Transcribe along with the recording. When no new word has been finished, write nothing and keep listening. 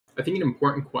I think an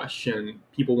important question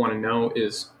people want to know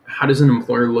is, how does an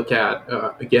employer look at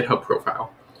a GitHub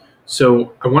profile?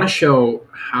 So I want to show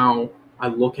how I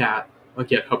look at a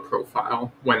GitHub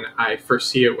profile when I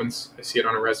first see it, when I see it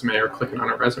on a resume or clicking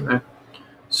on a resume.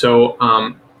 So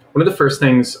one of the first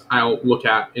things I'll look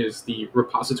at is the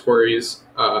repositories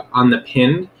on the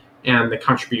pinned and the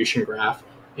contribution graph.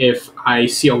 If I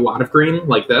see a lot of green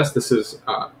like this is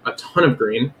a ton of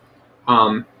green,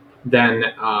 then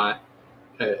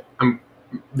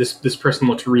this person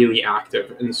looks really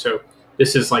active, and so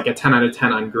this is like a 10 out of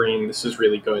 10 on green. This is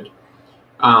really good.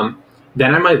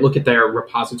 Then I might look at their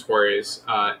repositories,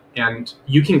 and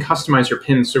you can customize your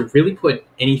pins. So really put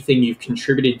anything you've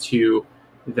contributed to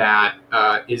that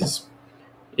is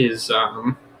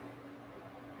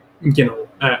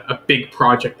a big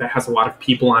project that has a lot of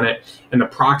people on it. And the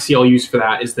proxy I'll use for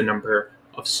that is the number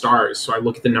of stars. So I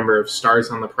look at the number of stars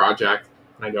on the project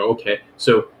and I go, okay,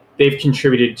 so they've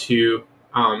contributed to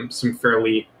some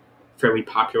fairly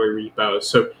popular repos.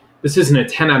 So this isn't a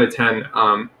 10 out of 10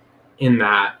 in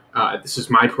that this is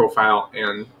my profile,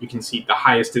 and you can see the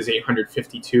highest is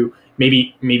 852.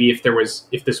 Maybe if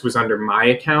this was under my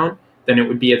account, then it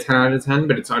would be a 10 out of 10,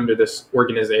 but it's under this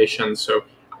organization. So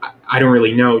I don't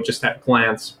really know just at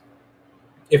glance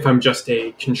if I'm just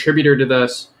a contributor to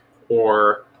this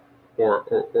or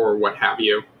what have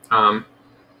you.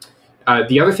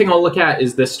 The other thing I'll look at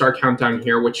is this star count down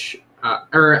here, which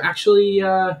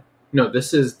no,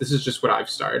 this is just what I've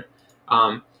starred.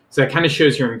 So that kind of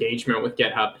shows your engagement with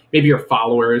GitHub, maybe your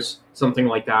followers, something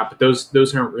like that, but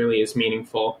those aren't really as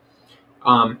meaningful.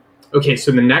 Okay,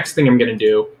 so the next thing I'm going to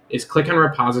do is click on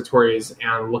repositories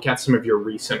and look at some of your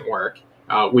recent work,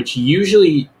 which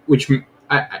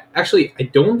I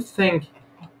don't think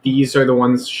these are the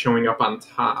ones showing up on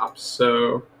top.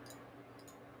 So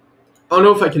I don't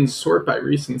know if I can sort by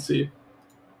recency.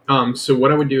 So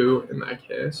what I would do in that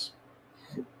case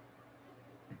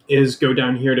is go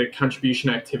down here to contribution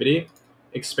activity,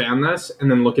 expand this,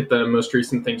 and then look at the most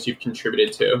recent things you've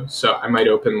contributed to. So I might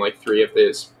open like 3 of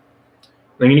these.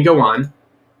 I'm going to go on.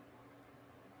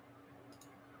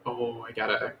 Oh, I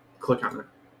gotta click on it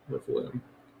with Loom.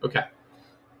 Okay.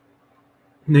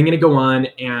 And I'm going to go on,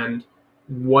 and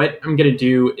what I'm going to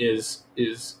do is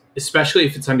especially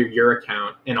if it's under your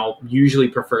account, and I'll usually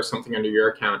prefer something under your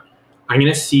account, I'm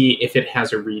going to see if it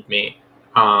has a README.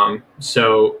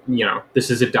 So, this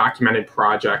is a documented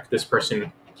project. This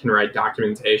person can write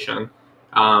documentation.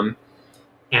 And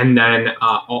then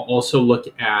I'll also look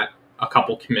at a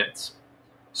couple commits.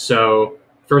 So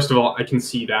first of all, I can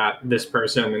see that this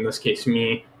person, in this case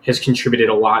me, has contributed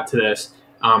a lot to this.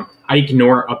 I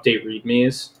ignore update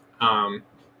READMEs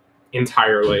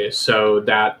entirely, so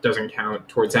that doesn't count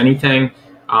towards anything.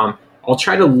 I'll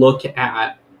try to look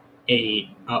at a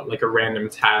random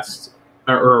test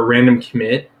or a random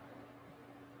commit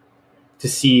to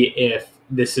see if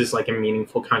this is like a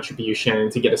meaningful contribution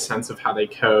and to get a sense of how they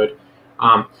code.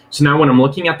 So now when I'm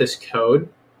looking at this code,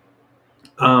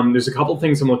 there's a couple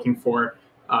things I'm looking for.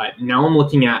 Now I'm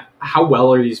looking at how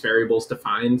well are these variables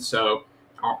defined. So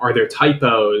are there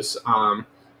typos?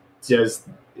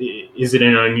 Is it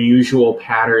an unusual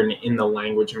pattern in the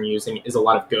language I'm using? Is a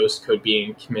lot of ghost code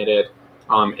being committed,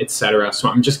 etc. So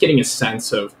I'm just getting a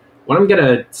sense of what I'm going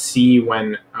to see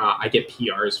when I get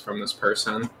PRs from this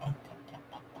person.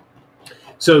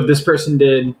 So this person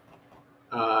did,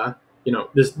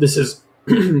 this is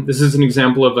this is an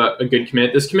example of a good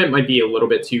commit. This commit might be a little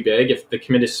bit too big. If the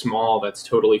commit is small, that's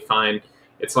totally fine.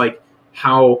 It's like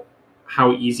how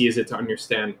easy is it to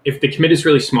understand? If the commit is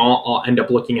really small, I'll end up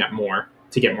looking at more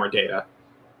to get more data.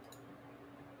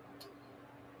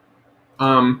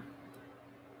 And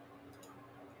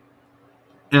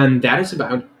that is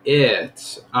about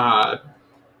it.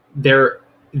 There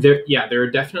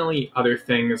are definitely other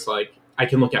things, like I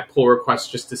can look at pull requests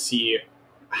just to see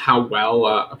how well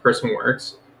a person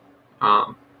works.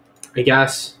 I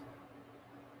guess,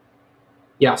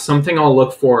 yeah, something I'll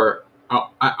look for.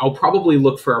 I'll probably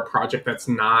look for a project that's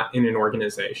not in an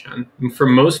organization. And for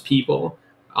most people,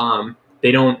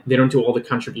 they don't do all the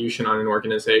contribution on an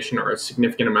organization or a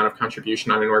significant amount of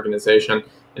contribution on an organization,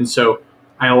 and so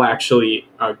I'll actually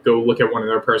go look at one of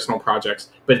their personal projects,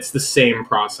 but it's the same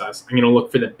process. I'm going to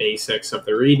look for the basics of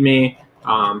the README.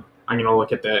 I'm going to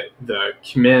look at the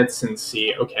commits and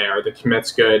see, okay, are the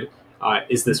commits good?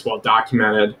 Is this well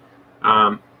documented?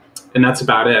 And that's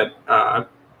about it.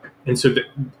 And so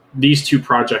these 2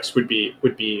 projects would be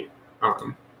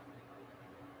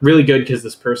really good because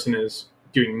this person is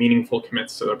doing meaningful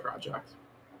commits to the project.